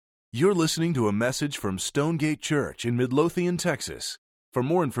You're listening to a message from Stonegate Church in Midlothian, Texas. For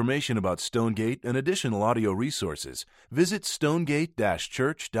more information about Stonegate and additional audio resources, visit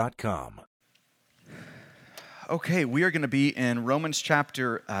stonegate-church.com. Okay, we are going to be in Romans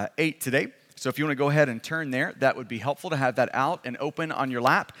chapter 8 today. So if you want to go ahead and turn there, that would be helpful to have that out and open on your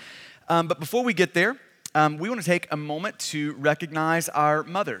lap. But before we get there, we want to take a moment to recognize our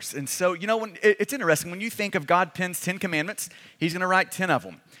mothers. And so, it's interesting. When you think of God pens 10 commandments, he's going to write 10 of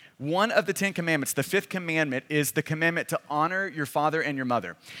them. One of the 10 commandments, the fifth commandment, is the commandment to honor your father and your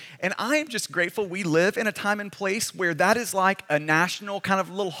mother. And I am just grateful we live in a time and place where that is like a national kind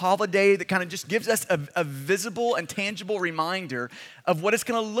of little holiday that kind of just gives us a visible and tangible reminder of what it's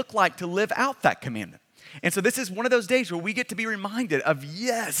going to look like to live out that commandment. And so this is one of those days where we get to be reminded of,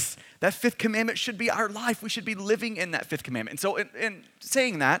 yes, that fifth commandment should be our life. We should be living in that fifth commandment. And so in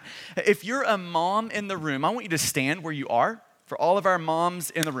saying that, if you're a mom in the room, I want you to stand where you are. For all of our moms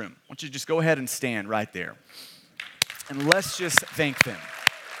in the room, I want you to just go ahead and stand right there. And let's just thank them.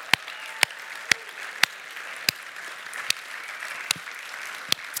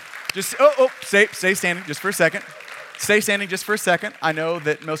 Just, stay standing just for a second. Stay standing just for a second. I know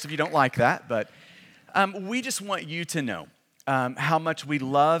that most of you don't like that, but we just want you to know how much we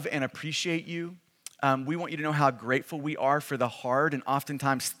love and appreciate you. We want you to know how grateful we are for the hard and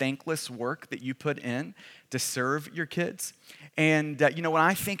oftentimes thankless work that you put in to serve your kids. And, when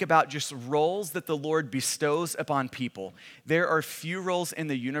I think about just roles that the Lord bestows upon people, there are few roles in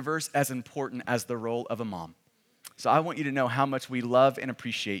the universe as important as the role of a mom. So I want you to know how much we love and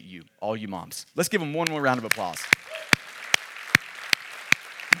appreciate you, all you moms. Let's give them one more round of applause.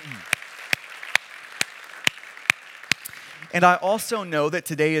 And I also know that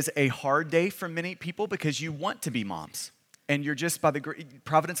today is a hard day for many people because you want to be moms. And you're just, by the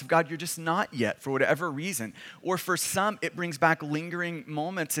providence of God, you're just not yet for whatever reason. Or for some, it brings back lingering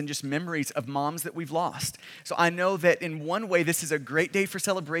moments and just memories of moms that we've lost. So I know that in one way, this is a great day for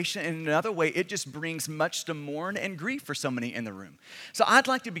celebration. And in another way, it just brings much to mourn and grief for so many in the room. So I'd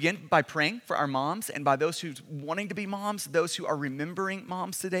like to begin by praying for our moms and by those who's wanting to be moms, those who are remembering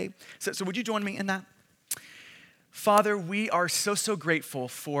moms today. So would you join me in that? Father, we are so grateful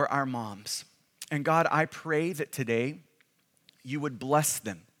for our moms. And God, I pray that today you would bless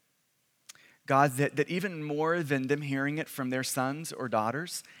them. God, that even more than them hearing it from their sons or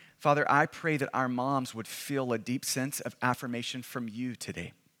daughters, Father, I pray that our moms would feel a deep sense of affirmation from you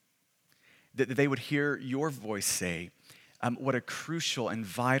today. That they would hear your voice say what a crucial and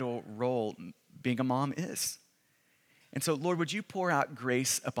vital role being a mom is. And so, Lord, would you pour out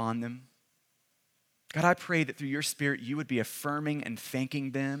grace upon them? God, I pray that through your Spirit, you would be affirming and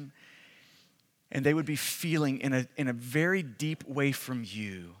thanking them, and they would be feeling in a very deep way from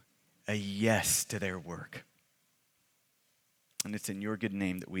you a yes to their work. And it's in your good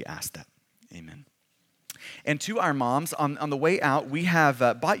name that we ask that. Amen. And to our moms, on the way out, we have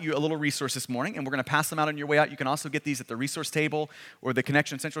bought you a little resource this morning, and we're going to pass them out on your way out. You can also get these at the resource table or the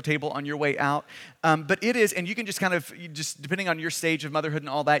Connection Central table on your way out. But it is, and you can just kind of, just depending on your stage of motherhood and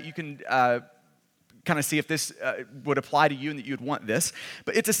all that, you can kind of see if this would apply to you and that you'd want this.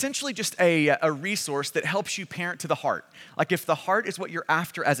 But it's essentially just a resource that helps you parent to the heart. Like if the heart is what you're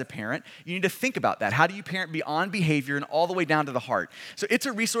after as a parent, you need to think about that. How do you parent beyond behavior and all the way down to the heart? So it's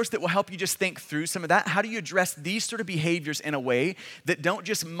a resource that will help you just think through some of that. How do you address these sort of behaviors in a way that don't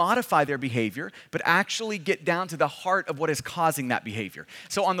just modify their behavior, but actually get down to the heart of what is causing that behavior?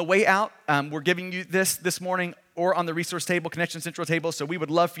 So on the way out, we're giving you this morning or on the resource table, Connection Central table, so we would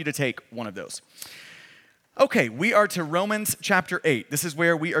love for you to take one of those. Okay, we are to Romans chapter 8. This is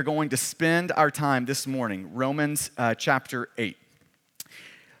where we are going to spend our time this morning, Romans chapter 8.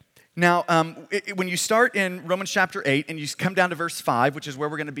 Now, when you start in Romans chapter 8 and you come down to verse 5, which is where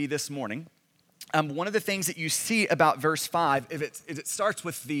we're going to be this morning, one of the things that you see about verse 5 is it starts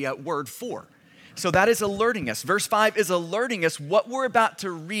with the word for. So that is alerting us. Verse 5 is alerting us what we're about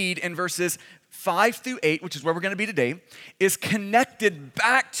to read in verses 5 through 8, which is where we're going to be today, is connected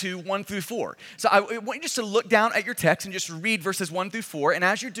back to 1 through 4. So I want you just to look down at your text and just read verses 1 through 4. And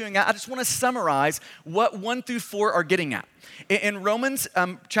as you're doing that, I just want to summarize what 1 through 4 are getting at. In Romans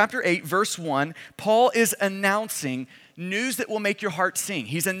chapter 8, verse 1, Paul is announcing news that will make your heart sing.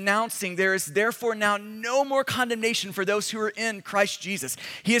 He's announcing there is therefore now no more condemnation for those who are in Christ Jesus.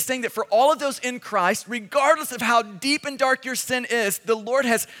 He is saying that for all of those in Christ, regardless of how deep and dark your sin is, the Lord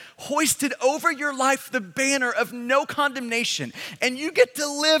has hoisted over your life the banner of no condemnation. And you get to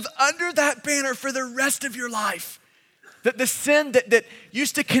live under that banner for the rest of your life. That the sin that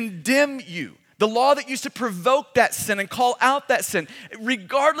used to condemn you, The law that used to provoke that sin and call out that sin.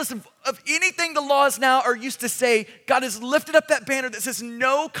 Regardless of anything the laws now are used to say, God has lifted up that banner that says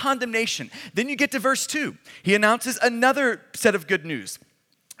no condemnation. Then you get to verse 2. He announces another set of good news.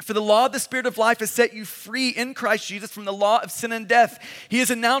 For the law of the Spirit of life has set you free in Christ Jesus from the law of sin and death. He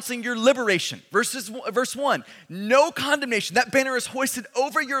is announcing your liberation. Verse 1, no condemnation. That banner is hoisted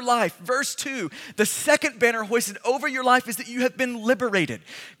over your life. Verse 2, the second banner hoisted over your life is that you have been liberated.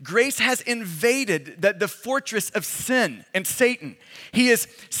 Grace has invaded the fortress of sin and Satan. He has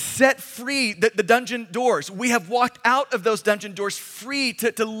set free the dungeon doors. We have walked out of those dungeon doors free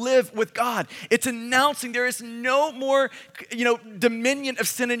to live with God. It's announcing there is no more, dominion of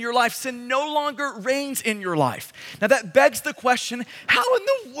sin in your life. Sin no longer reigns in your life. Now that begs the question, how in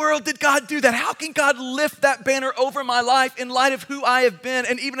the world did God do that? How can God lift that banner over my life in light of who I have been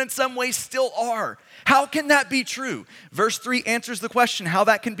and even in some ways still are? How can that be true? Verse 3 answers the question how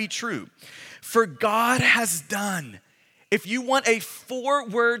that can be true. For God has done. If you want a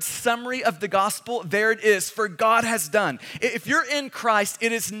 4-word summary of the gospel, there it is. For God has done. If you're in Christ,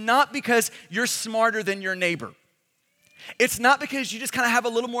 it is not because you're smarter than your neighbor. It's not because you just kind of have a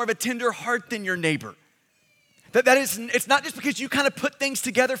little more of a tender heart than your neighbor. It's not just because you kind of put things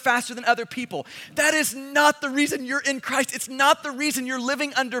together faster than other people. That is not the reason you're in Christ. It's not the reason you're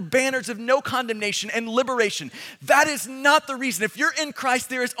living under banners of no condemnation and liberation. That is not the reason. If you're in Christ,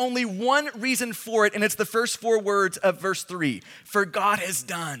 there is only one reason for it, and it's the first 4 words of verse 3. For God has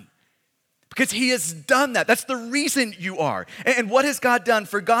done. Because he has done that. That's the reason you are. And what has God done?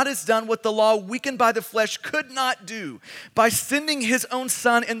 For God has done what the law, weakened by the flesh, could not do. By sending his own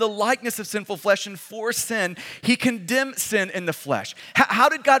son in the likeness of sinful flesh and for sin, he condemned sin in the flesh. How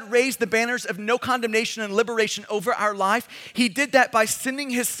did God raise the banners of no condemnation and liberation over our life? He did that by sending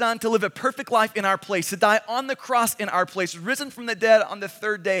his son to live a perfect life in our place, to die on the cross in our place, risen from the dead on the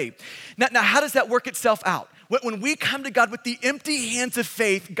 3rd day. Now how does that work itself out? When we come to God with the empty hands of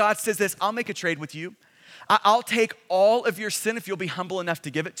faith, God says this, I'll make a trade with you. I'll take all of your sin if you'll be humble enough to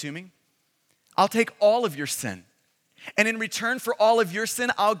give it to me. I'll take all of your sin. And in return for all of your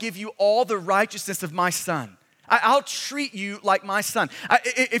sin, I'll give you all the righteousness of my son. I'll treat you like my son.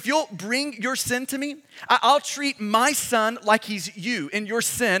 If you'll bring your sin to me, I'll treat my son like he's you in your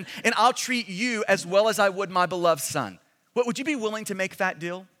sin, and I'll treat you as well as I would my beloved son. Would you be willing to make that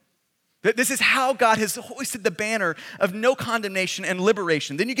deal? This is how God has hoisted the banner of no condemnation and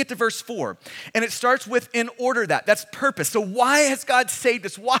liberation. Then you get to verse 4, and it starts with in order that. That's purpose. So why has God saved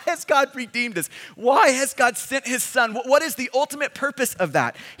us? Why has God redeemed us? Why has God sent his son? What is the ultimate purpose of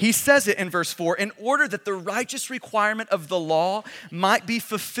that? He says it in verse 4, in order that the righteous requirement of the law might be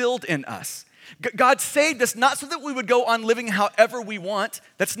fulfilled in us. God saved us not so that we would go on living however we want.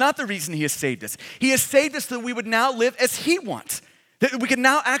 That's not the reason he has saved us. He has saved us so that we would now live as he wants. That we can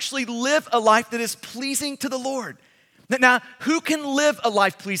now actually live a life that is pleasing to the Lord. Now, who can live a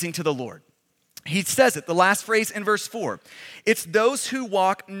life pleasing to the Lord? He says it, the last phrase in verse 4. It's those who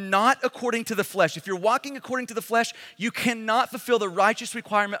walk not according to the flesh. If you're walking according to the flesh, you cannot fulfill the righteous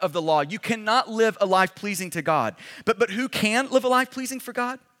requirement of the law. You cannot live a life pleasing to God. But who can live a life pleasing for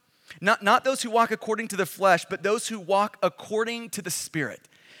God? Not those who walk according to the flesh, but those who walk according to the Spirit.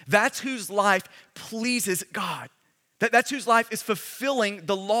 That's whose life pleases God. That's whose life is fulfilling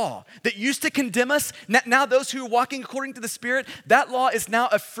the law that used to condemn us. Now those who are walking according to the Spirit, that law is now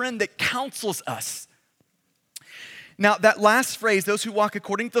a friend that counsels us. Now that last phrase, those who walk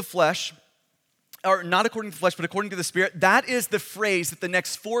according to the flesh, or not according to the flesh, but according to the Spirit, that is the phrase that the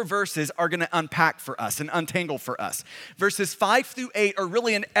next 4 verses are going to unpack for us and untangle for us. Verses 5 through 8 are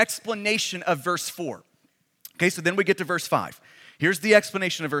really an explanation of verse 4. Okay, so then we get to verse 5. Here's the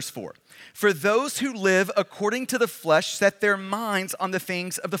explanation of verse 4. For those who live according to the flesh set their minds on the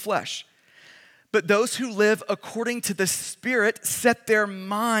things of the flesh. But those who live according to the Spirit set their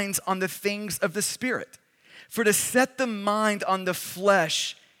minds on the things of the Spirit. For to set the mind on the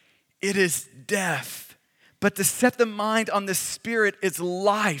flesh, it is death. But to set the mind on the Spirit is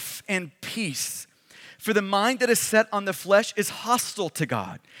life and peace. For the mind that is set on the flesh is hostile to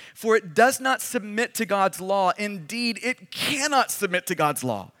God, for it does not submit to God's law. Indeed, it cannot submit to God's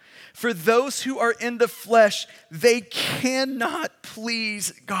law. For those who are in the flesh, they cannot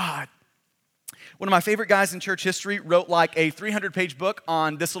please God. One of my favorite guys in church history wrote like a 300-page book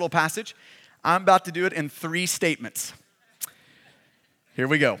on this little passage. I'm about to do it in 3 statements. Here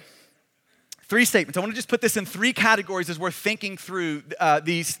we go. 3 statements. I want to just put this in 3 categories as we're thinking through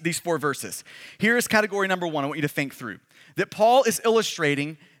these 4 verses. Here is category number 1 I want you to think through. That Paul is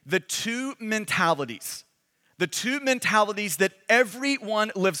illustrating the 2 mentalities the two mentalities that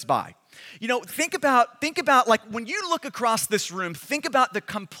everyone lives by. You know, think about like when you look across this room, think about the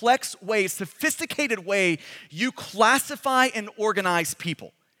complex way, sophisticated way you classify and organize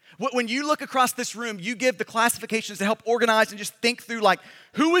people. When you look across this room, you give the classifications to help organize and just think through like,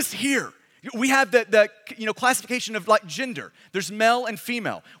 who is here? We have the classification of like gender. There's male and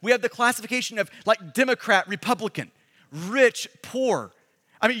female. We have the classification of like Democrat, Republican, rich, poor.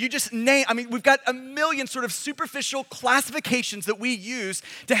 I mean, we've got a million sort of superficial classifications that we use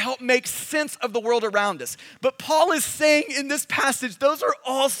to help make sense of the world around us. But Paul is saying in this passage, those are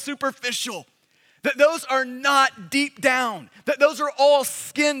all superficial. That those are not deep down. That those are all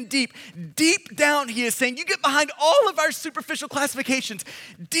skin deep. Deep down, he is saying, you get behind all of our superficial classifications.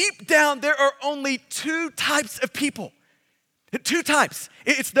 Deep down, there are only two types of people. Two types.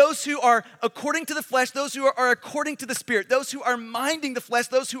 It's those who are according to the flesh, those who are according to the Spirit, those who are minding the flesh,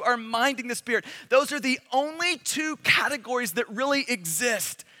 those who are minding the Spirit. Those are the only two categories that really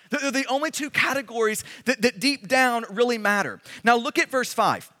exist. They're the only two categories that deep down really matter. Now look at verse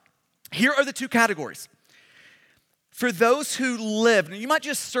 5. Here are the two categories. For those who live, and you might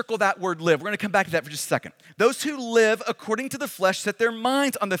just circle that word live. We're going to come back to that for just a second. Those who live according to the flesh set their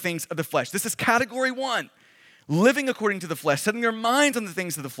minds on the things of the flesh. This is category one. Living according to the flesh, setting their minds on the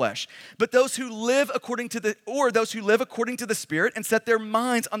things of the flesh. But those who live according to the Spirit and set their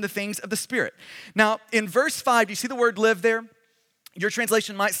minds on the things of the Spirit. Now, in verse 5, do you see the word live there? Your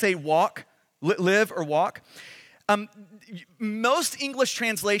translation might say walk, live or walk. Most English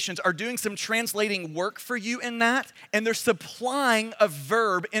translations are doing some translating work for you in that, and they're supplying a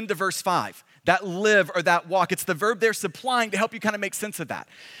verb into verse 5. That live or that walk. It's the verb they're supplying to help you kind of make sense of that.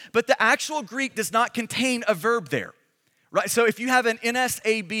 But the actual Greek does not contain a verb there, right? So if you have an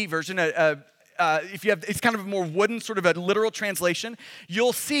NSAB version, it's kind of a more wooden sort of a literal translation,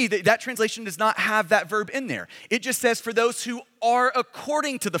 you'll see that translation does not have that verb in there. It just says for those who are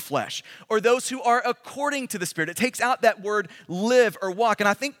according to the flesh or those who are according to the Spirit. It takes out that word live or walk. And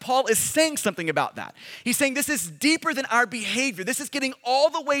I think Paul is saying something about that. He's saying this is deeper than our behavior. This is getting all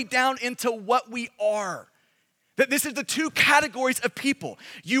the way down into what we are. That this is the two categories of people.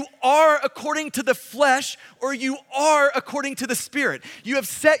 You are according to the flesh or you are according to the Spirit. You have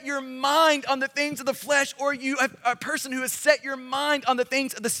set your mind on the things of the flesh or you have a person who has set your mind on the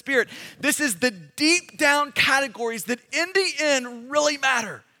things of the Spirit. This is the deep down categories that in the end really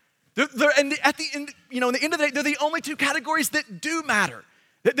matter. And at the end, in the end of the day, they're the only two categories that do matter.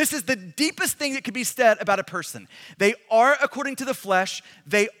 This is the deepest thing that could be said about a person. They are according to the flesh.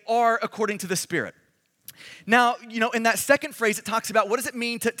 They are according to the Spirit. Now, in that second phrase, it talks about what does it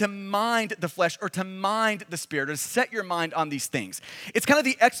mean to mind the flesh or to mind the Spirit or to set your mind on these things. It's kind of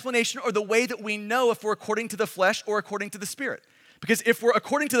the explanation or the way that we know if we're according to the flesh or according to the Spirit. Because if we're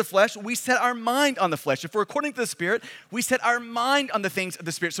according to the flesh, we set our mind on the flesh. If we're according to the Spirit, we set our mind on the things of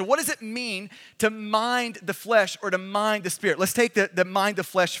the Spirit. So what does it mean to mind the flesh or to mind the Spirit? Let's take the mind the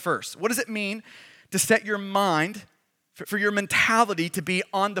flesh first. What does it mean to set your mind for your mentality to be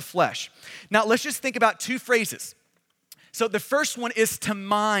on the flesh? Now, let's just think about two phrases. So the first one is to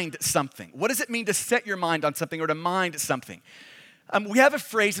mind something. What does it mean to set your mind on something or to mind something? We have a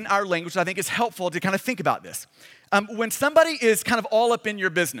phrase in our language that I think is helpful to kind of think about this. When somebody is kind of all up in your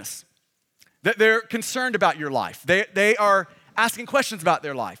business, that they're concerned about your life, they are asking questions about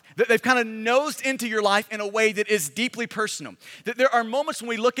their life, that they've kind of nosed into your life in a way that is deeply personal. That there are moments when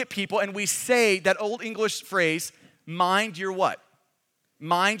we look at people and we say that old English phrase, mind your what?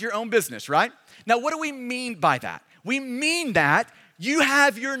 Mind your own business, right? Now, what do we mean by that? We mean that you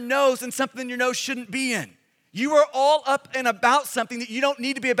have your nose in something your nose shouldn't be in. You are all up and about something that you don't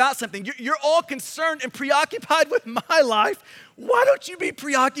need to be about something. You're all concerned and preoccupied with my life. Why don't you be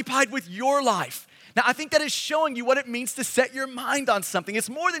preoccupied with your life? Now, I think that is showing you what it means to set your mind on something. It's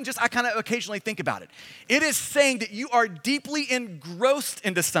more than just I kind of occasionally think about it. It is saying that you are deeply engrossed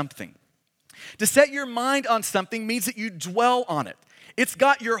into something. To set your mind on something means that you dwell on it. It's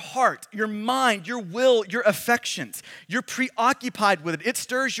got your heart, your mind, your will, your affections. You're preoccupied with it. It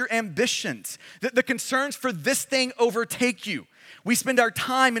stirs your ambitions. The concerns for this thing overtake you. We spend our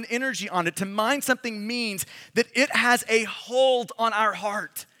time and energy on it. To mind something means that it has a hold on our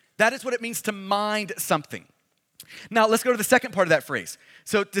heart. That is what it means to mind something. Now, let's go to the second part of that phrase.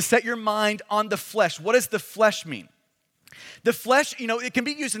 So, to set your mind on the flesh. What does the flesh mean? The flesh, it can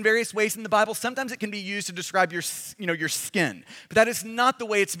be used in various ways in the Bible. Sometimes it can be used to describe your skin. But that is not the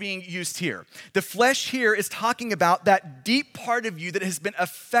way it's being used here. The flesh here is talking about that deep part of you that has been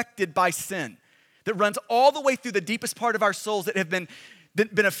affected by sin. That runs all the way through the deepest part of our souls that have been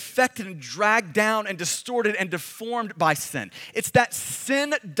affected and dragged down and distorted and deformed by sin. It's that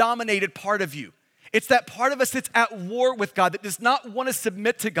sin-dominated part of you. It's that part of us that's at war with God, that does not want to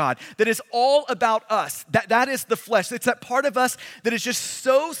submit to God, that is all about us. That is the flesh. It's that part of us that is just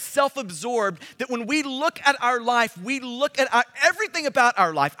so self-absorbed that when we look at our life, we look at everything about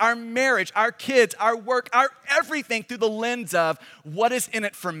our life, our marriage, our kids, our work, our everything through the lens of what is in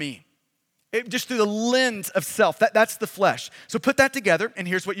it for me. Just through the lens of self. That's the flesh. So put that together, and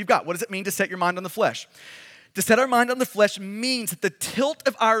here's what you've got. What does it mean to set your mind on the flesh? To set our mind on the flesh means that the tilt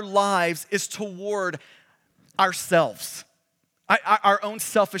of our lives is toward ourselves, our own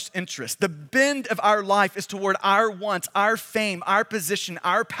selfish interest. The bend of our life is toward our wants, our fame, our position,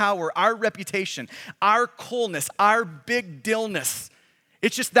 our power, our reputation, our coolness, our big dealness.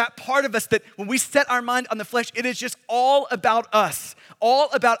 It's just that part of us that when we set our mind on the flesh, it is just all about us, all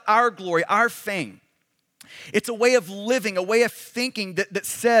about our glory, our fame. It's a way of living, a way of thinking that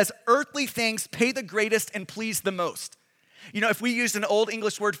says earthly things pay the greatest and please the most. You know, if we used an old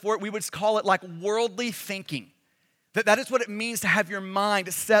English word for it, we would call it like worldly thinking. That is what it means to have your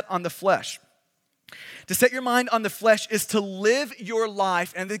mind set on the flesh. To set your mind on the flesh is to live your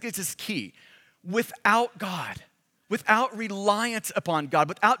life, and I think this is key, without God. Without reliance upon God,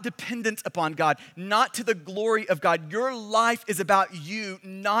 without dependence upon God, not to the glory of God. Your life is about you,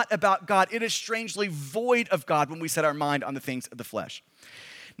 not about God. It is strangely void of God when we set our mind on the things of the flesh.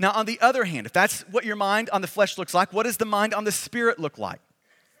 Now, on the other hand, if that's what your mind on the flesh looks like, what does the mind on the spirit look like?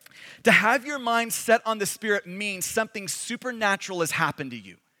 To have your mind set on the spirit means something supernatural has happened to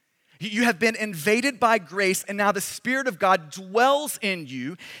you. You have been invaded by grace, and now the Spirit of God dwells in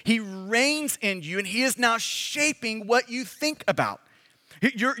you. He reigns in you, and He is now shaping what you think about.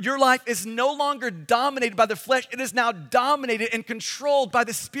 Your life is no longer dominated by the flesh. It is now dominated and controlled by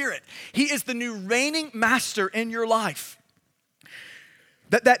the Spirit. He is the new reigning master in your life.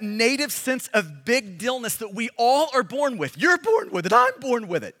 That native sense of big dealness that we all are born with. You're born with it. I'm born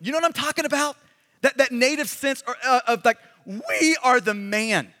with it. You know what I'm talking about? That native sense of like, we are the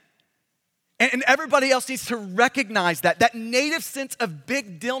man. And everybody else needs to recognize that native sense of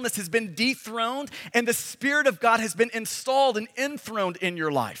big dealness has been dethroned and the Spirit of God has been installed and enthroned in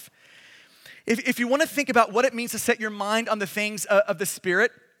your life. If you want to think about what it means to set your mind on the things of the Spirit,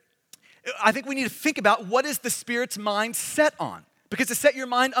 I think we need to think about what is the Spirit's mind set on. Because to set your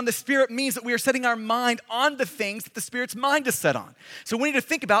mind on the Spirit means that we are setting our mind on the things that the Spirit's mind is set on. So we need to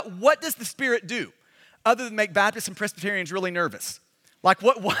think about what does the Spirit do other than make Baptists and Presbyterians really nervous? Like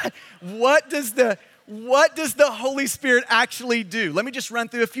what does the Holy Spirit actually do? Let me just run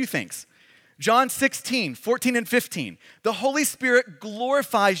through a few things. John 16, 14 and 15. The Holy Spirit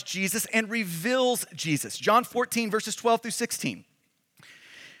glorifies Jesus and reveals Jesus. John 14, verses 12 through 16.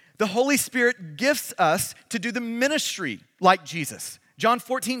 The Holy Spirit gifts us to do the ministry like Jesus. John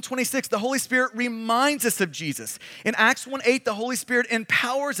 14, 26, the Holy Spirit reminds us of Jesus. In Acts 1:8, the Holy Spirit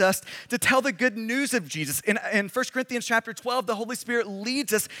empowers us to tell the good news of Jesus. In 1 Corinthians chapter 12, the Holy Spirit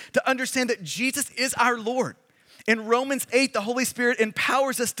leads us to understand that Jesus is our Lord. In Romans 8, the Holy Spirit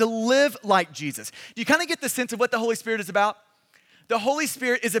empowers us to live like Jesus. Do you kind of get the sense of what the Holy Spirit is about? The Holy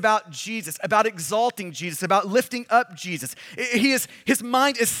Spirit is about Jesus, about exalting Jesus, about lifting up Jesus. His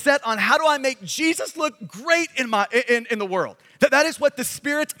mind is set on how do I make Jesus look great in the world. That is what the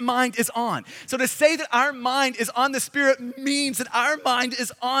Spirit's mind is on. So to say that our mind is on the Spirit means that our mind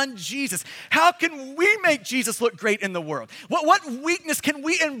is on Jesus. How can we make Jesus look great in the world? What weakness can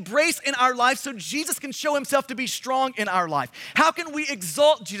we embrace in our life so Jesus can show Himself to be strong in our life? How can we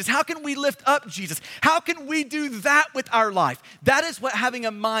exalt Jesus? How can we lift up Jesus? How can we do that with our life? That is what having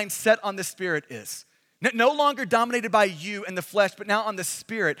a mind set on the Spirit is. No longer dominated by you and the flesh, but now on the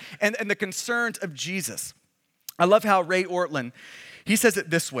Spirit and the concerns of Jesus. I love how Ray Ortlund, he says it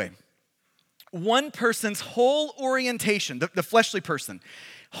this way. One person's whole orientation, the fleshly person,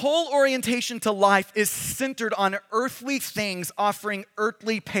 whole orientation to life is centered on earthly things offering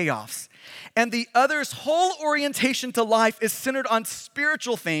earthly payoffs. And the other's whole orientation to life is centered on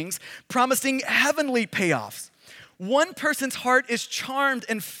spiritual things promising heavenly payoffs. One person's heart is charmed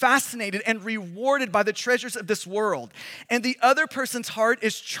and fascinated and rewarded by the treasures of this world. And the other person's heart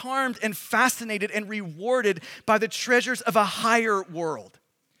is charmed and fascinated and rewarded by the treasures of a higher world.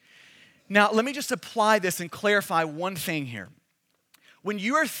 Now, let me just apply this and clarify one thing here. When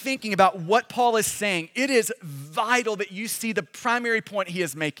you are thinking about what Paul is saying, it is vital that you see the primary point he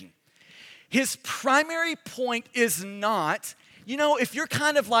is making. His primary point is not, if you're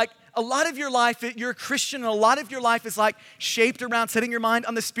kind of like, a lot of your life, you're a Christian, and a lot of your life is like shaped around setting your mind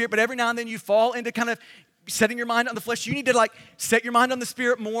on the Spirit, but every now and then you fall into kind of setting your mind on the flesh. You need to like set your mind on the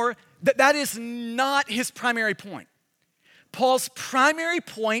Spirit more. That is not his primary point. Paul's primary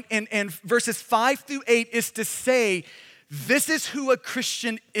point in verses 5 through 8 is to say, this is who a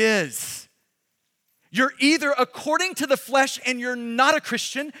Christian is. You're either according to the flesh and you're not a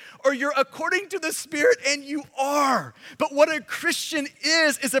Christian, or you're according to the Spirit and you are. But what a Christian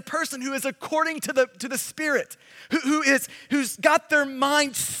is a person who is according to the Spirit, who's got their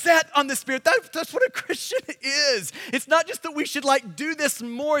mind set on the Spirit. That's what a Christian is. It's not just that we should do this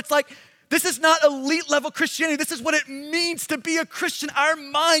more. It's like, this is not elite level Christianity. This is what it means to be a Christian. Our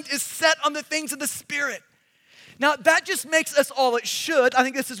mind is set on the things of the Spirit. Now, that just makes us all, it should, I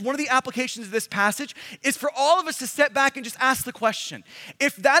think this is one of the applications of this passage, is for all of us to step back and just ask the question,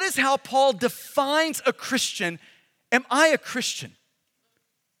 if that is how Paul defines a Christian, am I a Christian?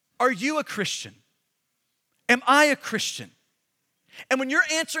 Are you a Christian? Am I a Christian? And when you're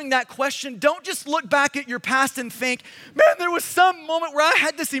answering that question, don't just look back at your past and think, man, there was some moment where I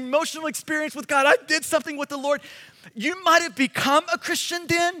had this emotional experience with God. I did something with the Lord. You might have become a Christian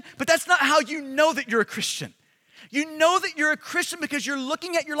then, but that's not how you know that you're a Christian. You know that you're a Christian because you're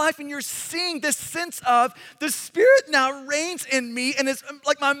looking at your life and you're seeing this sense of the Spirit now reigns in me, and it's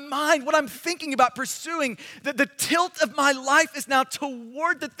like my mind, what I'm thinking about pursuing, that the tilt of my life is now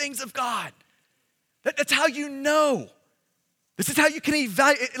toward the things of God. That's how you know. This is how you can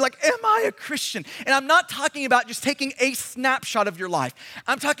evaluate, am I a Christian? And I'm not talking about just taking a snapshot of your life.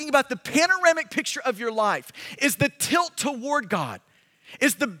 I'm talking about the panoramic picture of your life. Is the tilt toward God?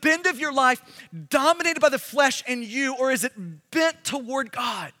 Is the bend of your life dominated by the flesh and you, or is it bent toward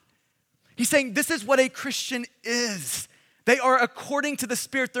God? He's saying this is what a Christian is. They are according to the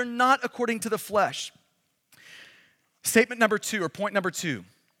Spirit. They're not according to the flesh. Statement number 2, or point number 2.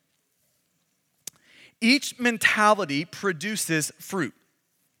 Each mentality produces fruit.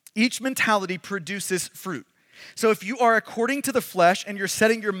 Each mentality produces fruit. So if you are according to the flesh and you're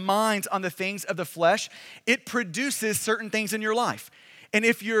setting your minds on the things of the flesh, it produces certain things in your life. And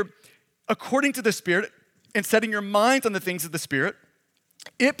if you're according to the Spirit and setting your minds on the things of the Spirit,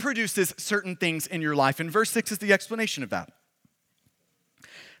 it produces certain things in your life. And verse 6 is the explanation of that.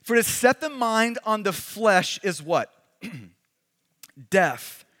 For to set the mind on the flesh is what?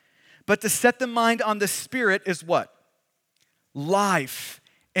 Death. But to set the mind on the Spirit is what? Life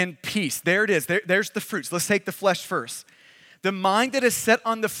and peace. There it is. There's the fruits. Let's take the flesh first. The mind that is set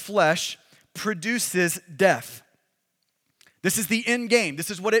on the flesh produces death. This is the end game.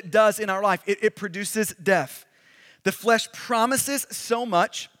 This is what it does in our life. It produces death. The flesh promises so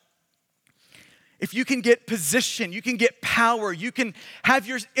much. If you can get position, you can get power, you can have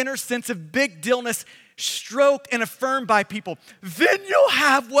your inner sense of big dealness stroked and affirmed by people, then you'll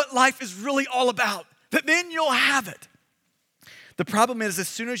have what life is really all about. Then you'll have it. The problem is, as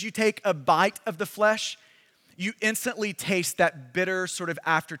soon as you take a bite of the flesh, you instantly taste that bitter sort of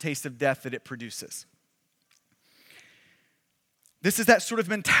aftertaste of death that it produces. This is that sort of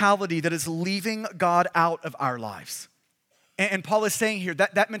mentality that is leaving God out of our lives. And Paul is saying here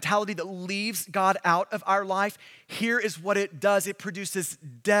that mentality that leaves God out of our life, here is what it does. It produces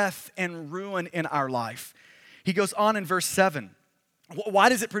death and ruin in our life. He goes on in verse 7. Why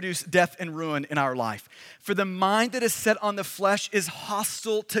does it produce death and ruin in our life? For the mind that is set on the flesh is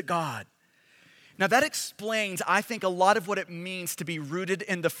hostile to God. Now that explains, I think, a lot of what it means to be rooted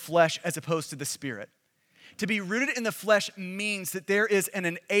in the flesh as opposed to the Spirit. To be rooted in the flesh means that there is an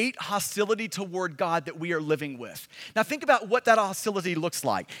innate hostility toward God that we are living with. Now think about what that hostility looks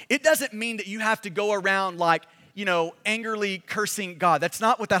like. It doesn't mean that you have to go around angrily cursing God. That's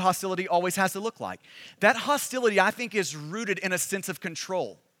not what that hostility always has to look like. That hostility, I think, is rooted in a sense of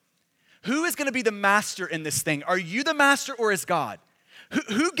control. Who is going to be the master in this thing? Are you the master or is God?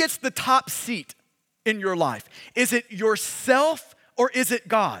 Who gets the top seat in your life? Is it yourself or is it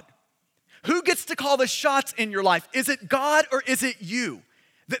God? Who gets to call the shots in your life? Is it God or is it you?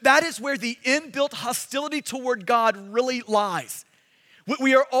 That is where the inbuilt hostility toward God really lies.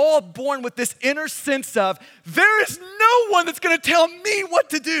 We are all born with this inner sense of, there is no one that's going to tell me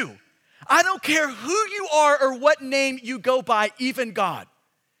what to do. I don't care who you are or what name you go by, even God.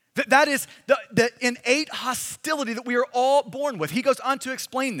 That is the innate hostility that we are all born with. He goes on to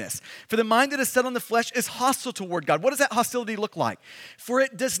explain this. For the mind that is set on the flesh is hostile toward God. What does that hostility look like? For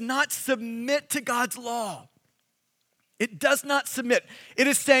it does not submit to God's law. It does not submit. It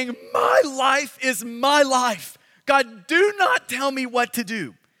is saying, my life is my life. God, do not tell me what to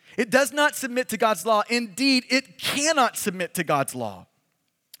do. It does not submit to God's law. Indeed, it cannot submit to God's law.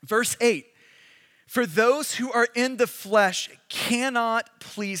 Verse 8. For those who are in the flesh cannot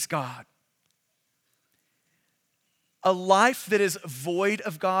please God. A life that is void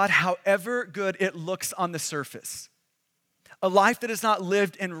of God, however good it looks on the surface. A life that is not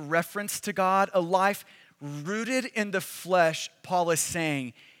lived in reference to God, a life rooted in the flesh, Paul is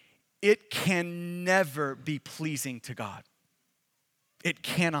saying, it can never be pleasing to God. It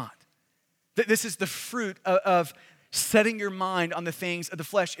cannot. This is the fruit of setting your mind on the things of the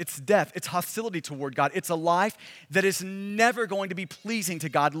flesh. It's death. It's hostility toward God. It's a life that is never going to be pleasing to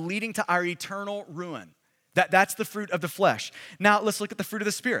God, leading to our eternal ruin. That's the fruit of the flesh. Now, let's look at the fruit of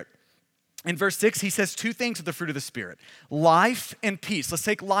the Spirit. In verse 6, he says two things of the fruit of the Spirit: life and peace. Let's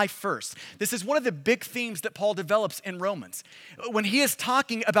take life first. This is one of the big themes that Paul develops in Romans. When he is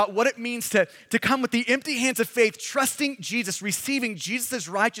talking about what it means to come with the empty hands of faith, trusting Jesus, receiving Jesus'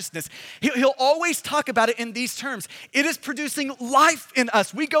 righteousness, he'll always talk about it in these terms. It is producing life in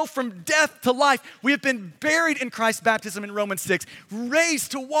us. We go from death to life. We have been buried in Christ's baptism in Romans 6,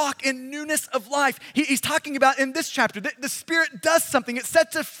 raised to walk in newness of life. He's talking about in this chapter that the Spirit does something. It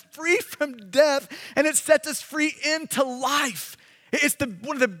sets us free from death, and it sets us free into life. It's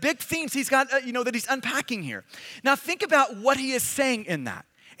one of the big themes he's got, that he's unpacking here. Now think about what he is saying in that.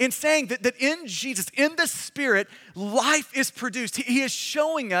 In saying that in Jesus, in the Spirit, life is produced. He is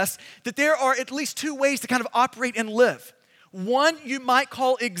showing us that there are at least two ways to kind of operate and live. One you might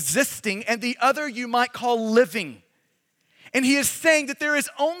call existing, and the other you might call living. And he is saying that there is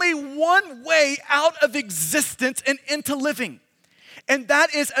only one way out of existence and into living. And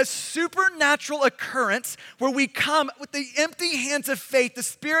that is a supernatural occurrence where we come with the empty hands of faith. The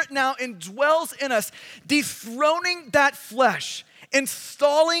Spirit now indwells in us, dethroning that flesh,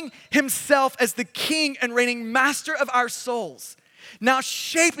 installing himself as the king and reigning master of our souls, now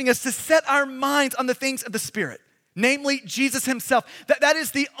shaping us to set our minds on the things of the Spirit, namely Jesus himself. That is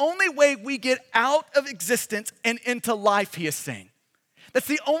the only way we get out of existence and into life, he is saying. That's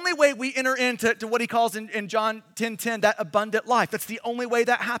the only way we enter into what he calls in John 10:10, that abundant life. That's the only way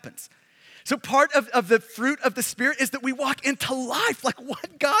that happens. So part of the fruit of the Spirit is that we walk into life, like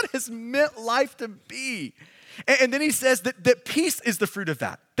what God has meant life to be. And then he says that peace is the fruit of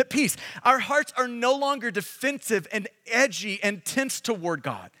that. That peace. Our hearts are no longer defensive and edgy and tense toward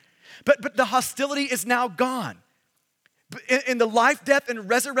God. But the hostility is now gone. In the life, death, and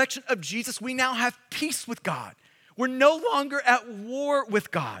resurrection of Jesus, we now have peace with God. We're no longer at war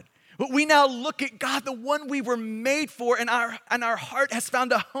with God. But we now look at God, the one we were made for, and our heart has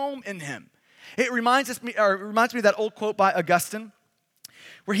found a home in him. It reminds me of that old quote by Augustine,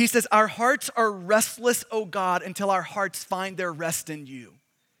 where he says, "Our hearts are restless, O God, until our hearts find their rest in you."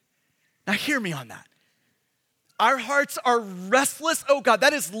 Now hear me on that. Our hearts are restless, oh God.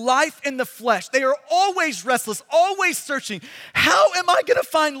 That is life in the flesh. They are always restless, always searching. How am I gonna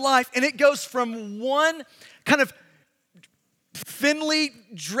find life? And it goes from one kind of thinly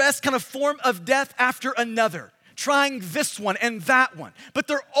dressed kind of form of death after another, trying this one and that one. But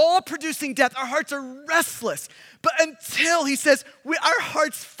they're all producing death. Our hearts are restless. But until, he says, our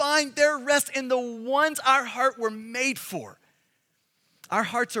hearts find their rest in the ones our heart were made for. Our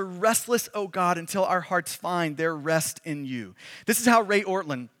hearts are restless, oh God, until our hearts find their rest in you. This is how Ray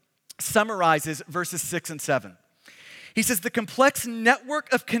Ortlund summarizes verses 6 and 7. He says, the complex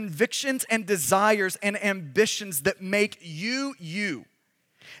network of convictions and desires and ambitions that make you, you,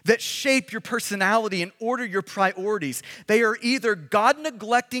 that shape your personality and order your priorities, they are either God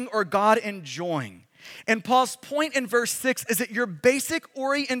neglecting or God enjoying. And Paul's point in verse 6 is that your basic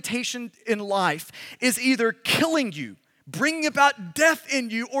orientation in life is either killing you, bringing about death in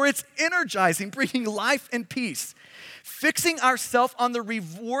you, or it's energizing, bringing life and peace. Fixing ourselves on the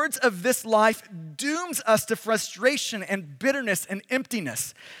rewards of this life dooms us to frustration and bitterness and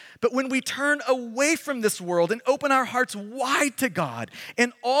emptiness. But when we turn away from this world and open our hearts wide to God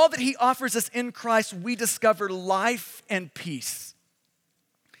and all that he offers us in Christ, we discover life and peace.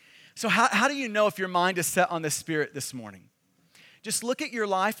 So how do you know if your mind is set on the Spirit this morning? Just look at your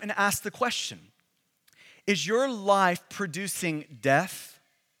life and ask the question, is your life producing death?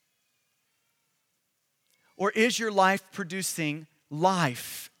 Or is your life producing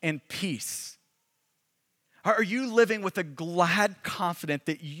life and peace? Are you living with a glad confidence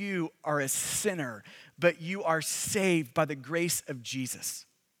that you are a sinner, but you are saved by the grace of Jesus?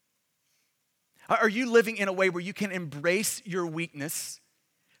 Are you living in a way where you can embrace your weakness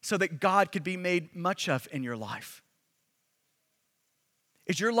so that God could be made much of in your life?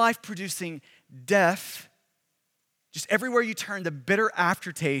 Is your life producing death? Just everywhere you turn, the bitter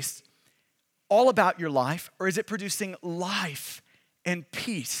aftertaste all about your life, or is it producing life and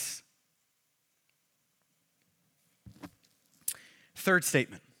peace? Third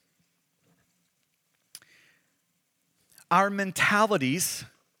statement. Our mentalities,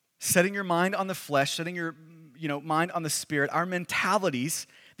 setting your mind on the flesh, setting your mind on the Spirit, our mentalities,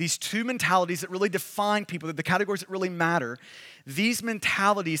 these two mentalities that really define people, the categories that really matter, these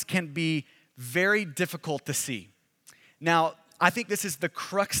mentalities can be very difficult to see. Now, I think this is the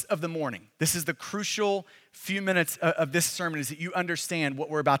crux of the morning. This is the crucial few minutes of this sermon, is that you understand what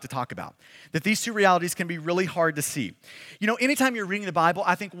we're about to talk about. That these two realities can be really hard to see. You know, anytime you're reading the Bible,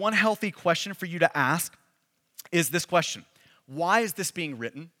 I think one healthy question for you to ask is this question: why is this being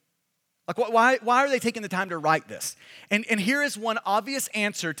written? Like, why are they taking the time to write this? And here is one obvious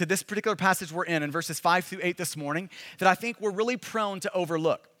answer to this particular passage we're in verses 5 through 8 this morning, that I think we're really prone to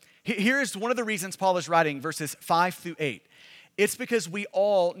overlook. Here is one of the reasons Paul is writing verses 5 through 8. It's because we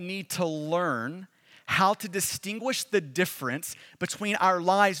all need to learn how to distinguish the difference between our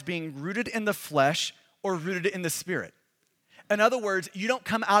lives being rooted in the flesh or rooted in the Spirit. In other words, you don't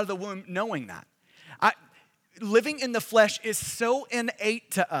come out of the womb knowing that. Living in the flesh is so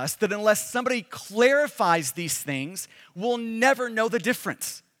innate to us that unless somebody clarifies these things, we'll never know the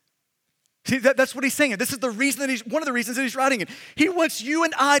difference. See, that's what he's saying. This is the reason that one of the reasons that he's writing it. He wants you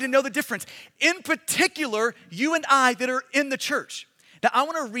and I to know the difference. In particular, you and I that are in the church. Now, I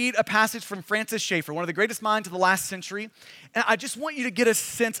want to read a passage from Francis Schaeffer, one of the greatest minds of the last century. And I just want you to get a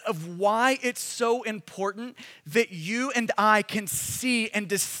sense of why it's so important that you and I can see and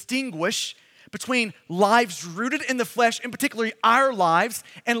distinguish between lives rooted in the flesh, in particular our lives,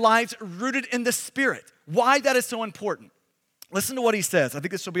 and lives rooted in the Spirit. Why that is so important. Listen to what he says. I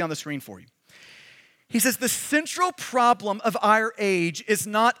think this will be on the screen for you. He says, the central problem of our age is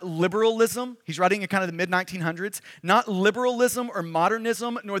not liberalism. He's writing in kind of the mid-1900s. Not liberalism or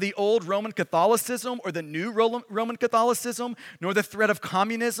modernism, nor the old Roman Catholicism or the new Roman Catholicism, nor the threat of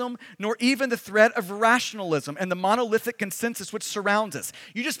communism, nor even the threat of rationalism and the monolithic consensus which surrounds us.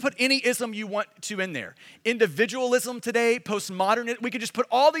 You just put any ism you want to in there. Individualism today, postmodern, we could just put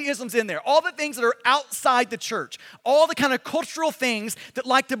all the isms in there. All the things that are outside the church. All the kind of cultural things that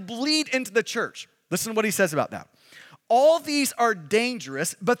like to bleed into the church. Listen to what he says about that. All these are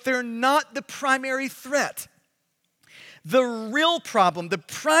dangerous, but they're not the primary threat. The real problem, the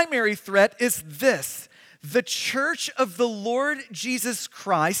primary threat is this: the church of the Lord Jesus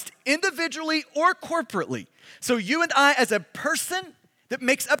Christ, individually or corporately. So you and I as a person that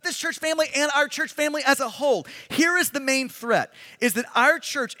makes up this church family and our church family as a whole. Here is the main threat, is that our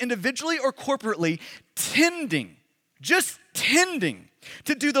church, individually or corporately, tending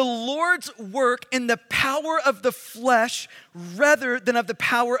to do the Lord's work in the power of the flesh rather than of the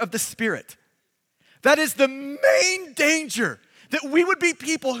power of the Spirit. That is the main danger, that we would be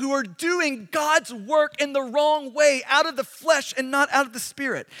people who are doing God's work in the wrong way, out of the flesh and not out of the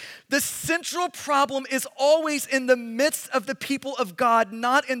Spirit. The central problem is always in the midst of the people of God,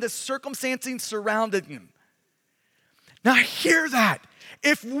 not in the circumstances surrounding them. Now hear that.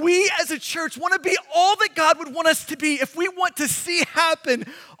 If we as a church want to be all that God would want us to be, if we want to see happen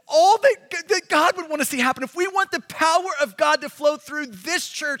all that God would want to see happen, if we want the power of God to flow through this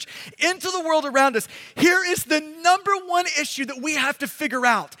church into the world around us, here is the number one issue that we have to figure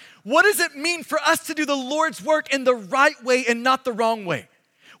out. What does it mean for us to do the Lord's work in the right way and not the wrong way?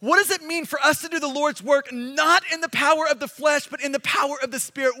 What does it mean for us to do the Lord's work not in the power of the flesh, but in the power of the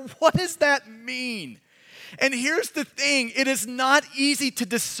Spirit? What does that mean? And here's the thing, it is not easy to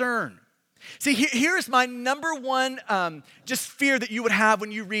discern. See, here's my number one just fear that you would have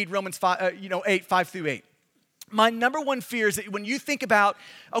when you read Romans 8, 5 through 8. My number one fear is that when you think about,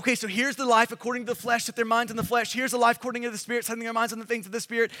 okay, so here's the life according to the flesh, set their minds on the flesh. Here's the life according to the Spirit, setting their minds on the things of the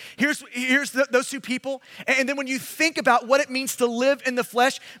Spirit. Here's those two people. And then when you think about what it means to live in the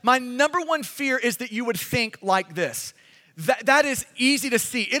flesh, my number one fear is that you would think like this. That is easy to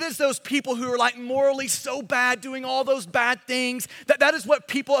see. It is those people who are like morally so bad, doing all those bad things. That is what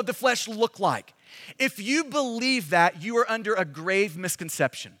people of the flesh look like. If you believe that, you are under a grave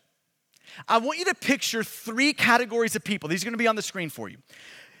misconception. I want you to picture three categories of people. These are going to be on the screen for you.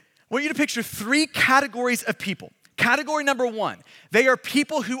 I want you to picture three categories of people. Category number one, they are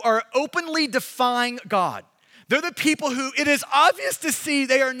people who are openly defying God. They're the people who it is obvious to see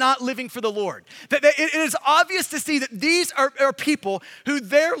they are not living for the Lord. It is obvious to see that these are people who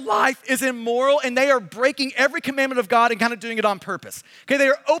their life is immoral and they are breaking every commandment of God and kind of doing it on purpose. Okay, they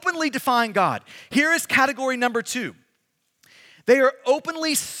are openly defying God. Here is category number two. They are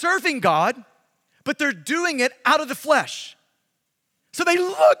openly serving God, but they're doing it out of the flesh. So they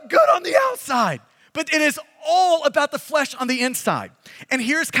look good on the outside, but it is all about the flesh on the inside. And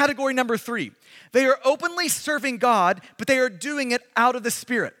here's category number three. They are openly serving God, but they are doing it out of the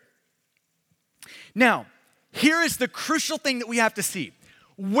Spirit. Now, here is the crucial thing that we have to see.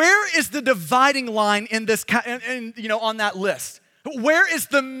 Where is the dividing line in this, on that list? Where is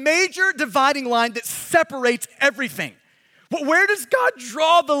the major dividing line that separates everything? But where does God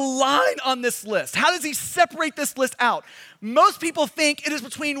draw the line on this list? How does he separate this list out? Most people think it is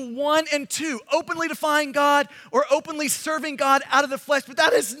between 1 and 2, openly defying God or openly serving God out of the flesh, but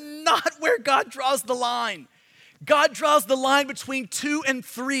that is not where God draws the line. God draws the line between 2 and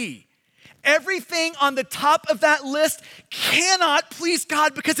 3. Everything on the top of that list cannot please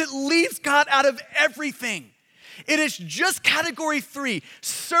God because it leaves God out of everything. It is just category 3,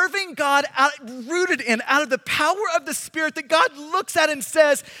 serving God rooted out of the power of the Spirit that God looks at and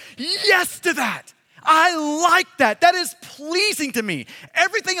says, yes to that. I like that. That is pleasing to me.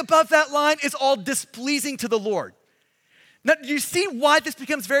 Everything above that line is all displeasing to the Lord. Now, do you see why this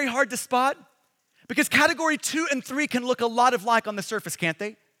becomes very hard to spot? Because category 2 and 3 can look a lot alike on the surface, can't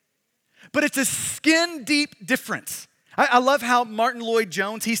they? But it's a skin-deep difference. I love how Martin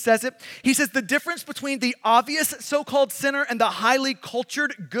Lloyd-Jones, he says it. He says the difference between the obvious so-called sinner and the highly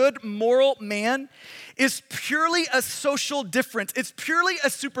cultured, good, moral man is purely a social difference. It's purely a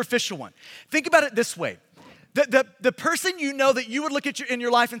superficial one. Think about it this way. The person you know that you would look at in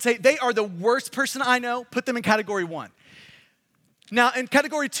your life and say, they are the worst person I know, put them in category 1. Now, in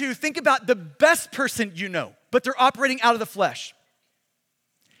category 2, think about the best person you know, but they're operating out of the flesh.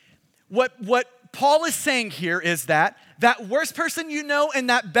 What Paul is saying here is that worst person you know and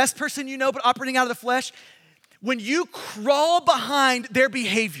that best person you know but operating out of the flesh, when you crawl behind their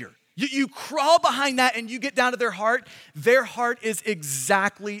behavior, you crawl behind that and you get down to their heart is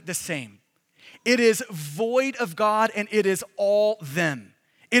exactly the same. It is void of God and it is all them.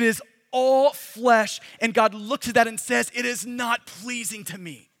 It is all flesh, and God looks at that and says, it is not pleasing to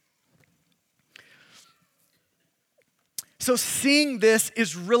me. So seeing this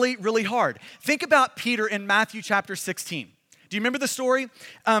is really, really hard. Think about Peter in Matthew chapter 16. Do you remember the story?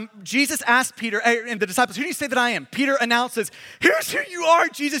 Jesus asked Peter and the disciples, who do you say that I am? Peter announces, here's who you are,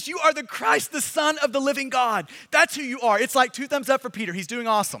 Jesus. You are the Christ, the Son of the living God. That's who you are. It's like 2 thumbs up for Peter. He's doing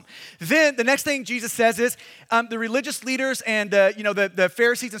awesome. Then the next thing Jesus says is, the religious leaders and the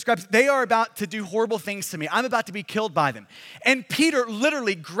Pharisees and scribes, they are about to do horrible things to me. I'm about to be killed by them. And Peter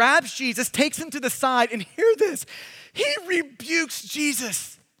literally grabs Jesus, takes him to the side, and hear this. He rebukes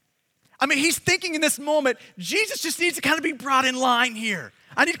Jesus. I mean, he's thinking in this moment, Jesus just needs to kind of be brought in line here.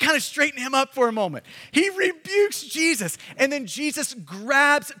 I need to kind of straighten him up for a moment. He rebukes Jesus, and then Jesus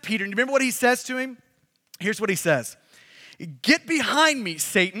grabs Peter. And you remember what he says to him? Here's what he says. Get behind me,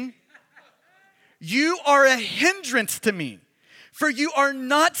 Satan. You are a hindrance to me, for you are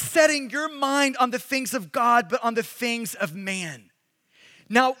not setting your mind on the things of God, but on the things of man.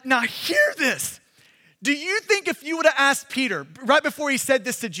 Now hear this. Do you think if you would have asked Peter right before he said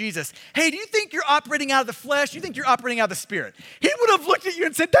this to Jesus, hey, do you think you're operating out of the flesh? Do you think you're operating out of the Spirit? He would have looked at you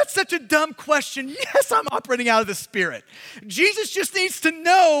and said, that's such a dumb question. Yes, I'm operating out of the Spirit. Jesus just needs to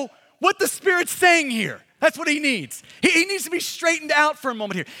know what the Spirit's saying here. That's what he needs. He needs to be straightened out for a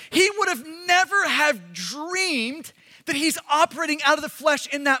moment here. He would have never have dreamed that he's operating out of the flesh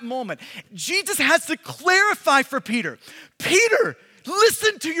in that moment. Jesus has to clarify for Peter, Peter,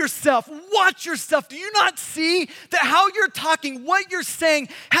 listen to yourself. Watch yourself. Do you not see that how you're talking, what you're saying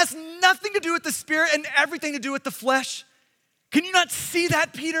has nothing to do with the Spirit and everything to do with the flesh? Can you not see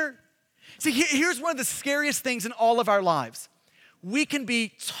that, Peter? See, here's one of the scariest things in all of our lives. We can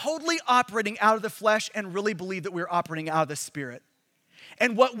be totally operating out of the flesh and really believe that we're operating out of the Spirit.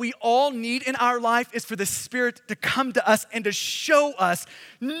 And what we all need in our life is for the Spirit to come to us and to show us,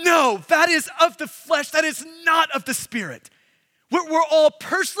 no, that is of the flesh. That is not of the Spirit. We're all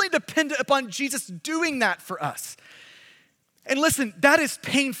personally dependent upon Jesus doing that for us. And listen, that is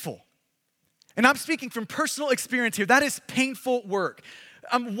painful. And I'm speaking from personal experience here. That is painful work.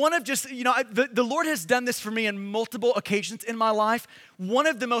 The Lord has done this for me in multiple occasions in my life. One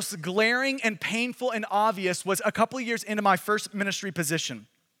of the most glaring and painful and obvious was a couple of years into my first ministry position.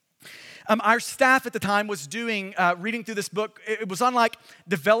 Our staff at the time was reading through this book. It was on like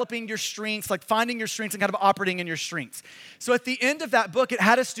developing your strengths, like finding your strengths and kind of operating in your strengths. So at the end of that book, it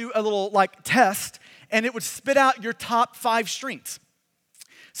had us do a little like test, and it would spit out your top 5 strengths.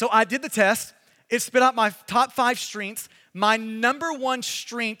 So I did the test. It spit out my top 5 strengths. My number 1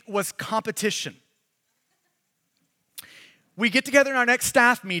 strength was competition. We get together in our next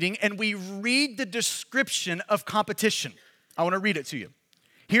staff meeting, and we read the description of competition. I want to read it to you.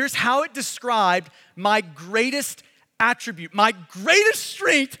 Here's how it described my greatest attribute, my greatest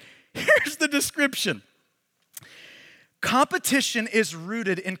strength. Here's the description. Competition is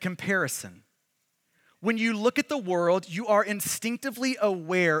rooted in comparison. When you look at the world, you are instinctively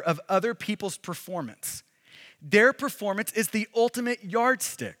aware of other people's performance. Their performance is the ultimate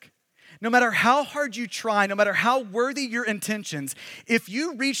yardstick. No matter how hard you try, no matter how worthy your intentions, if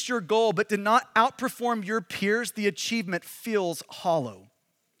you reached your goal but did not outperform your peers, the achievement feels hollow.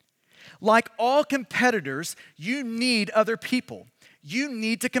 Like all competitors, you need other people. You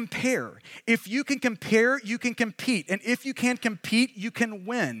need to compare. If you can compare, you can compete. And if you can compete, you can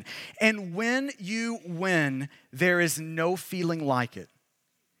win. And when you win, there is no feeling like it.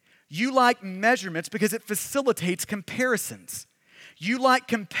 You like measurements because it facilitates comparisons. You like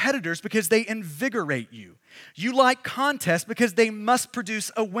competitors because they invigorate you. You like contests because they must produce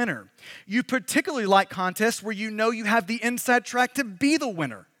a winner. You particularly like contests where you know you have the inside track to be the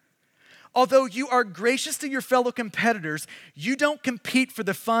winner. Although you are gracious to your fellow competitors, you don't compete for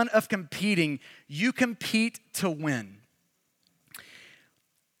the fun of competing. You compete to win.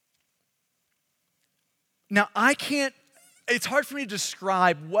 Now, it's hard for me to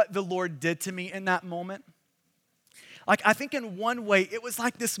describe what the Lord did to me in that moment. Like, I think in one way, it was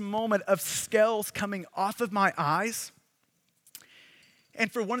like this moment of scales coming off of my eyes.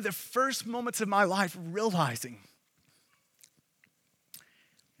 And for one of the first moments of my life, realizing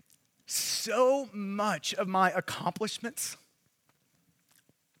so much of my accomplishments,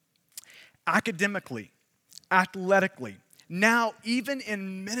 academically, athletically, now even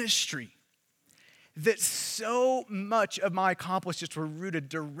in ministry, that so much of my accomplishments were rooted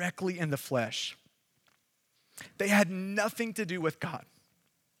directly in the flesh. They had nothing to do with God.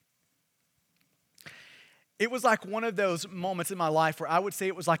 It was like one of those moments in my life where I would say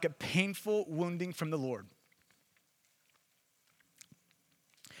it was like a painful wounding from the Lord.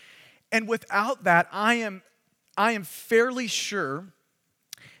 And without that, I am fairly sure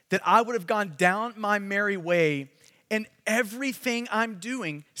that I would have gone down my merry way and everything I'm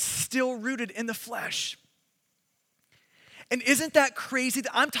doing still rooted in the flesh. And isn't that crazy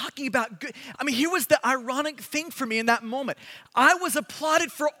that I'm talking about good? I mean, here was the ironic thing for me in that moment. I was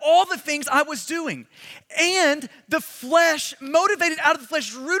applauded for all the things I was doing. And the flesh, motivated out of the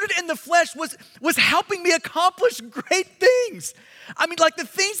flesh, rooted in the flesh, was helping me accomplish great things. I mean, like the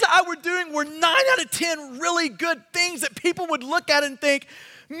things that I were doing were 9 out of 10 really good things that people would look at and think,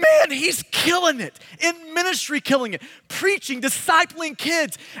 man, he's killing it. In ministry, killing it. Preaching, discipling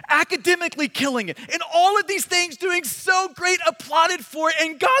kids, academically killing it. And all of these things doing so great, applauded for it.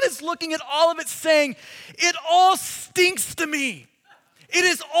 And God is looking at all of it saying, it all stinks to me. It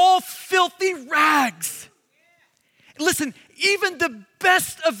is all filthy rags. Listen, even the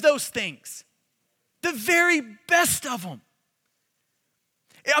best of those things, the very best of them,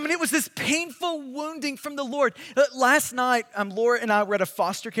 I mean, it was this painful wounding from the Lord. Last night, Laura and I were at a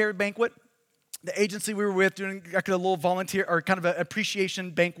foster care banquet. The agency we were with doing like a little volunteer or kind of an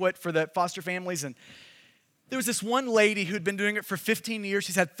appreciation banquet for the foster families. And there was this one lady who'd been doing it for 15 years.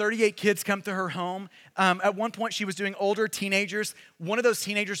 She's had 38 kids come to her home. At one point, she was doing older teenagers. One of those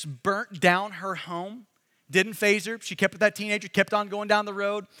teenagers burnt down her home. Didn't faze her. She kept with that teenager, kept on going down the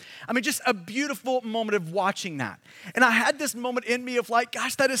road. I mean, just a beautiful moment of watching that. And I had this moment in me of like,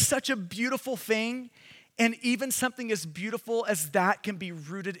 gosh, that is such a beautiful thing. And even something as beautiful as that can be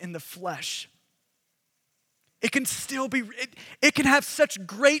rooted in the flesh. It can still be, it can have such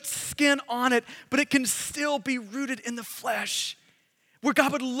great skin on it, but it can still be rooted in the flesh. Where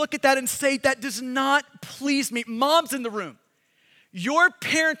God would look at that and say, that does not please me. Moms in the room. Your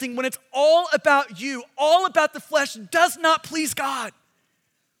parenting, when it's all about you, all about the flesh, does not please God.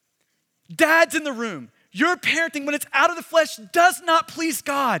 Dads in the room, your parenting, when it's out of the flesh, does not please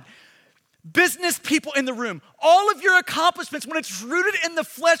God. Business people in the room, all of your accomplishments, when it's rooted in the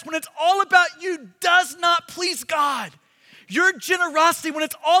flesh, when it's all about you, does not please God. Your generosity, when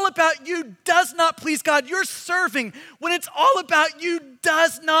it's all about you, does not please God. Your serving, when it's all about you,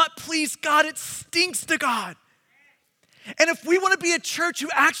 does not please God. It stinks to God. And if we want to be a church who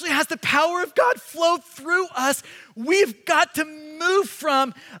actually has the power of God flow through us, we've got to move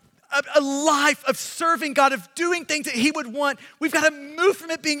from a life of serving God, of doing things that He would want. We've got to move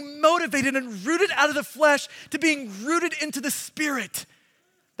from it being motivated and rooted out of the flesh to being rooted into the Spirit.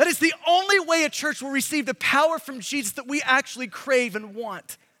 That is the only way a church will receive the power from Jesus that we actually crave and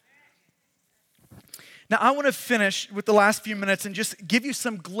want. Now, I want to finish with the last few minutes and just give you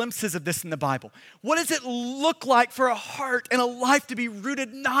some glimpses of this in the Bible. What does it look like for a heart and a life to be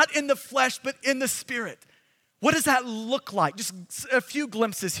rooted not in the flesh, but in the Spirit? What does that look like? Just a few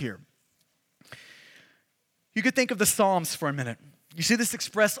glimpses here. You could think of the Psalms for a minute. You see this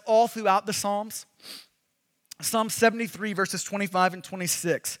expressed all throughout the Psalms? Psalm 73, verses 25 and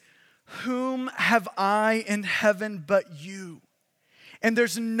 26. Whom have I in heaven but you? And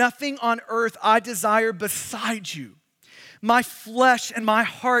there's nothing on earth I desire beside you. My flesh and my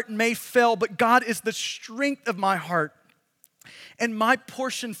heart may fail, but God is the strength of my heart and my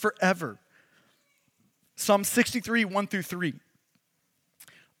portion forever. Psalm 63, 1-3.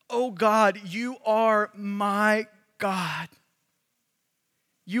 Oh God, you are my God.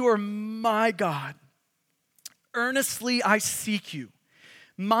 You are my God. Earnestly I seek you.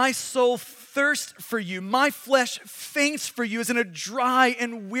 My soul thirsts for you. My flesh faints for you as in a dry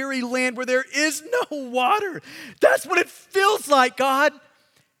and weary land where there is no water. That's what it feels like, God.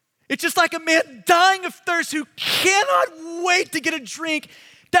 It's just like a man dying of thirst who cannot wait to get a drink.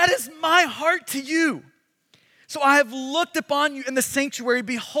 That is my heart to you. So I have looked upon you in the sanctuary,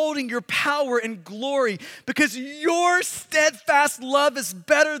 beholding your power and glory. Because your steadfast love is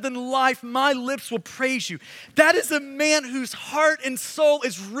better than life, my lips will praise you. That is a man whose heart and soul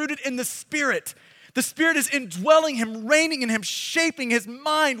is rooted in the Spirit. The Spirit is indwelling him, reigning in him, shaping his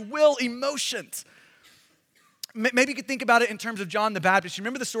mind, will, emotions. Maybe you could think about it in terms of John the Baptist. You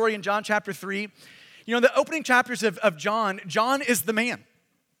remember the story in John chapter 3? You know, the opening chapters of John, John is the man.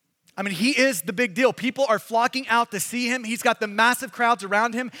 I mean, he is the big deal. People are flocking out to see him. He's got the massive crowds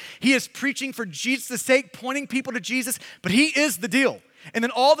around him. He is preaching for Jesus' sake, pointing people to Jesus, but he is the deal. And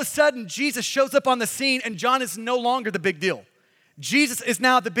then all of a sudden, Jesus shows up on the scene, and John is no longer the big deal. Jesus is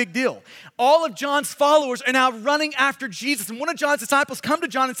now the big deal. All of John's followers are now running after Jesus. And one of John's disciples come to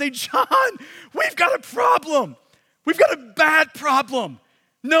John and say, John, we've got a problem. We've got a bad problem.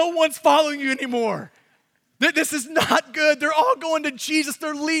 No one's following you anymore. This is not good. They're all going to Jesus.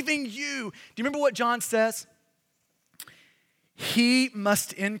 They're leaving you. Do you remember what John says? He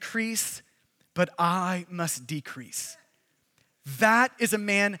must increase, but I must decrease. That is a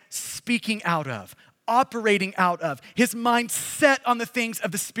man speaking out of, operating out of, his mind set on the things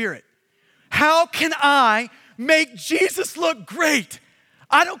of the Spirit. How can I make Jesus look great?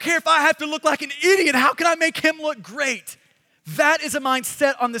 I don't care if I have to look like an idiot. How can I make him look great? That is a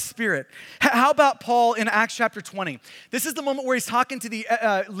mindset on the Spirit. How about Paul in Acts chapter 20? This is the moment where he's talking to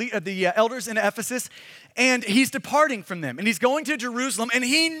the elders in Ephesus, and he's departing from them, and he's going to Jerusalem, and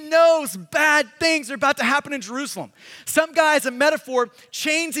he knows bad things are about to happen in Jerusalem. Some guy, as a metaphor,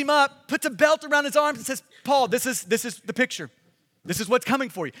 chains him up, puts a belt around his arms, and says, Paul, this is the picture. This is what's coming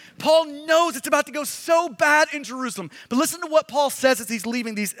for you. Paul knows it's about to go so bad in Jerusalem. But listen to what Paul says as he's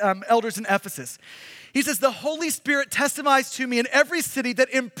leaving these elders in Ephesus. He says, the Holy Spirit testifies to me in every city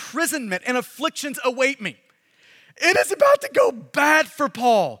that imprisonment and afflictions await me. It is about to go bad for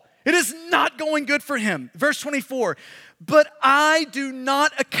Paul. It is not going good for him. Verse 24, but I do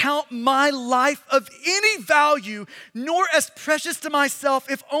not account my life of any value, nor as precious to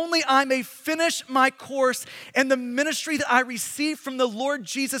myself, if only I may finish my course and the ministry that I received from the Lord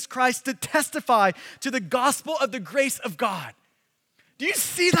Jesus Christ to testify to the gospel of the grace of God. Do you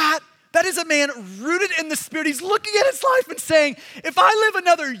see that? That is a man rooted in the Spirit. He's looking at his life and saying, if I live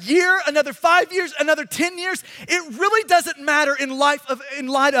another year, another 5 years, another 10 years, it really doesn't matter in light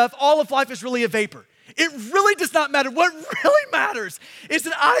of all of life is really a vapor. It really does not matter. What really matters is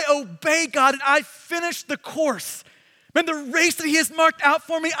that I obey God and I finish the course. Man, the race that he has marked out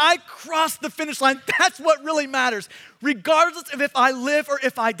for me, I cross the finish line. That's what really matters, regardless of if I live or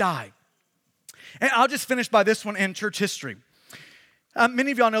if I die. And I'll just finish by this one in church history.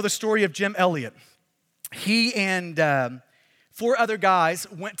 Many of y'all know the story of Jim Elliot. He and 4 other guys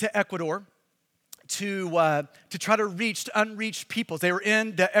went to Ecuador to try to reach unreached peoples. They were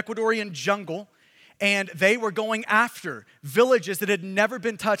in the Ecuadorian jungle, and they were going after villages that had never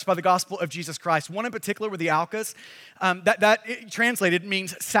been touched by the gospel of Jesus Christ. One in particular were the Aucas. Translated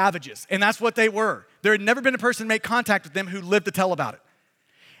means savages, and that's what they were. There had never been a person make contact with them who lived to tell about it.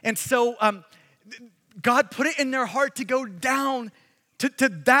 And so God put it in their heart to go down to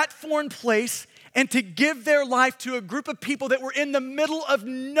that foreign place and to give their life to a group of people that were in the middle of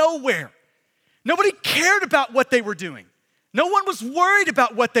nowhere. Nobody cared about what they were doing. No one was worried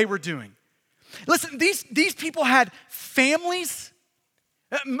about what they were doing. Listen, these people had families.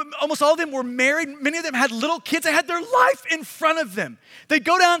 Almost all of them were married. Many of them had little kids. They had their life in front of them. They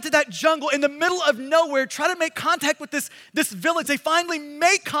go down to that jungle in the middle of nowhere, try to make contact with this village. They finally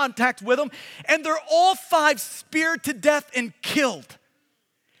make contact with them, and they're all 5 speared to death and killed.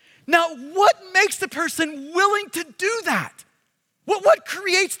 Now, what makes the person willing to do that? What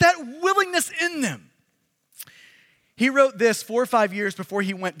creates that willingness in them? He wrote this 4 or 5 years before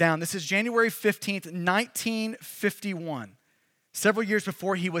he went down. This is January 15th, 1951, several years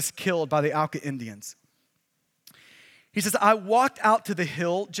before he was killed by the Auca Indians. He says, I walked out to the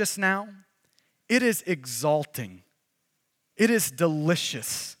hill just now. It is exalting. It is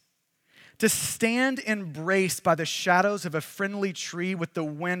delicious to stand embraced by the shadows of a friendly tree with the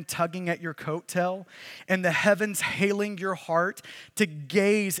wind tugging at your coattail and the heavens hailing your heart, to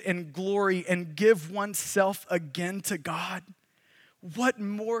gaze in glory and give oneself again to God? What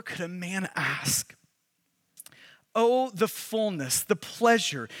more could a man ask? Oh, the fullness, the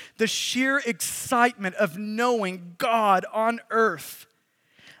pleasure, the sheer excitement of knowing God on earth.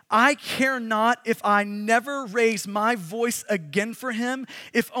 I care not if I never raise my voice again for him,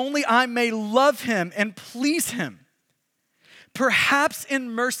 if only I may love him and please him. Perhaps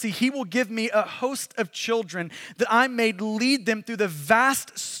in mercy he will give me a host of children that I may lead them through the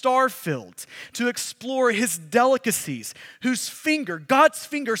vast star fields to explore his delicacies, whose finger, God's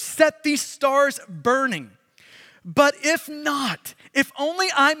finger, set these stars burning. But if not, if only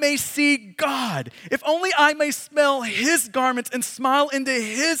I may see God, if only I may smell his garments and smile into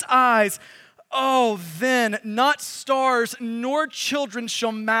his eyes, oh, then not stars nor children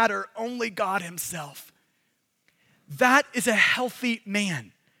shall matter, only God himself. That is a healthy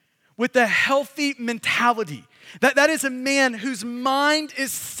man with a healthy mentality. That is a man whose mind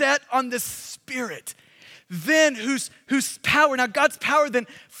is set on the Spirit, then whose power, now God's power then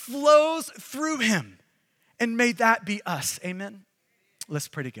flows through him. And may that be us, amen? Let's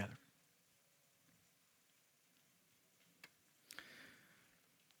pray together.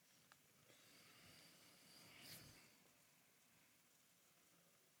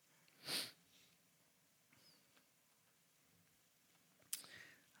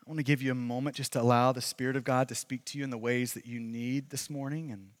 I want to give you a moment just to allow the Spirit of God to speak to you in the ways that you need this morning.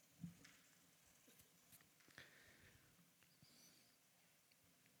 And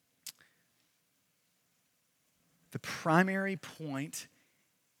the primary point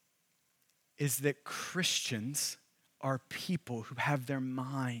is that Christians are people who have their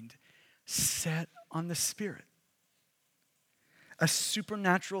mind set on the Spirit. A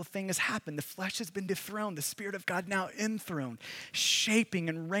supernatural thing has happened. The flesh has been dethroned. The Spirit of God now enthroned, shaping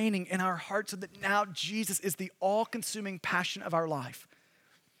and reigning in our hearts so that now Jesus is the all-consuming passion of our life.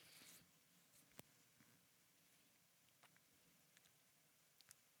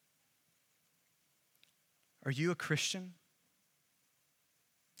 Are you a Christian?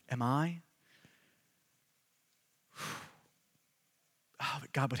 Am I? Oh,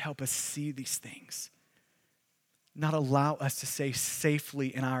 that God would help us see these things. Not allow us to stay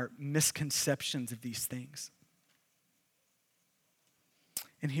safely in our misconceptions of these things.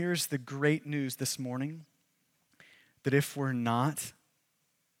 And here's the great news this morning, that if we're not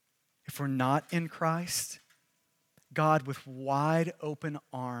in Christ, God with wide open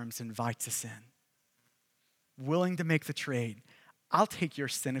arms invites us in. Willing to make the trade. I'll take your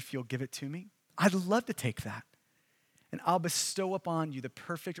sin if you'll give it to me. I'd love to take that. And I'll bestow upon you the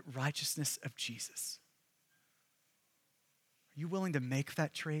perfect righteousness of Jesus. Are you willing to make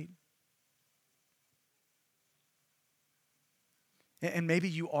that trade? And maybe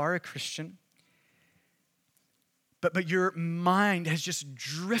you are a Christian, but your mind has just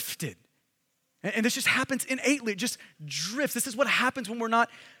drifted. And this just happens innately. It just drifts. This is what happens when we're not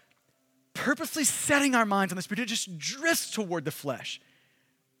purposely setting our minds on the Spirit. It just drifts toward the flesh.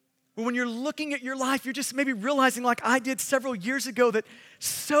 But when you're looking at your life, you're just maybe realizing, like I did several years ago, that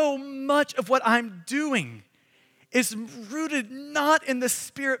so much of what I'm doing is rooted not in the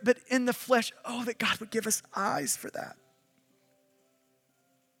Spirit, but in the flesh. Oh, that God would give us eyes for that.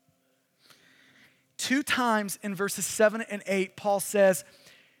 2 times in verses 7 and 8, Paul says,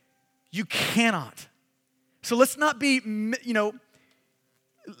 you cannot. So let's not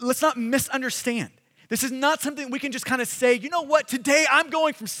let's not misunderstand. This is not something we can just kind of say, you know what, today I'm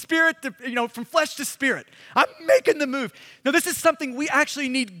going from spirit to, from flesh to spirit. I'm making the move. No, this is something we actually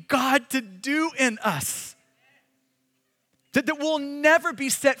need God to do in us. That we'll never be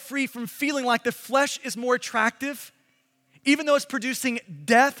set free from feeling like the flesh is more attractive, even though it's producing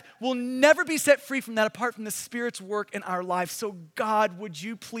death. We'll never be set free from that apart from the Spirit's work in our life. So God, would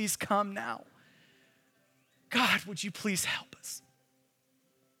you please come now? God, would you please help us?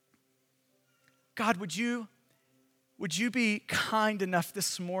 God, would you be kind enough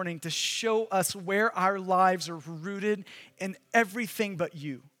this morning to show us where our lives are rooted in everything but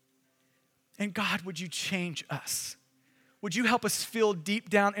you? And God, would you change us? Would you help us feel deep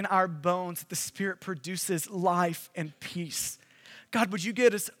down in our bones that the Spirit produces life and peace? God, would you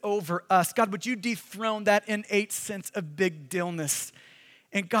get us over us? God, would you dethrone that innate sense of big dealness?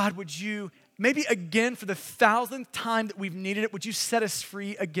 And God, would you, maybe again for the 1,000th time that we've needed it, would you set us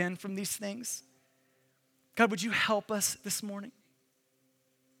free again from these things? God, would you help us this morning?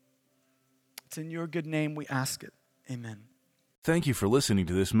 It's in your good name we ask it. Amen. Thank you for listening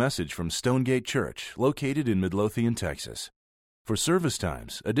to this message from Stonegate Church, located in Midlothian, Texas. For service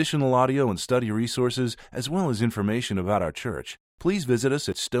times, additional audio and study resources, as well as information about our church, please visit us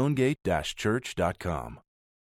at stonegate-church.com.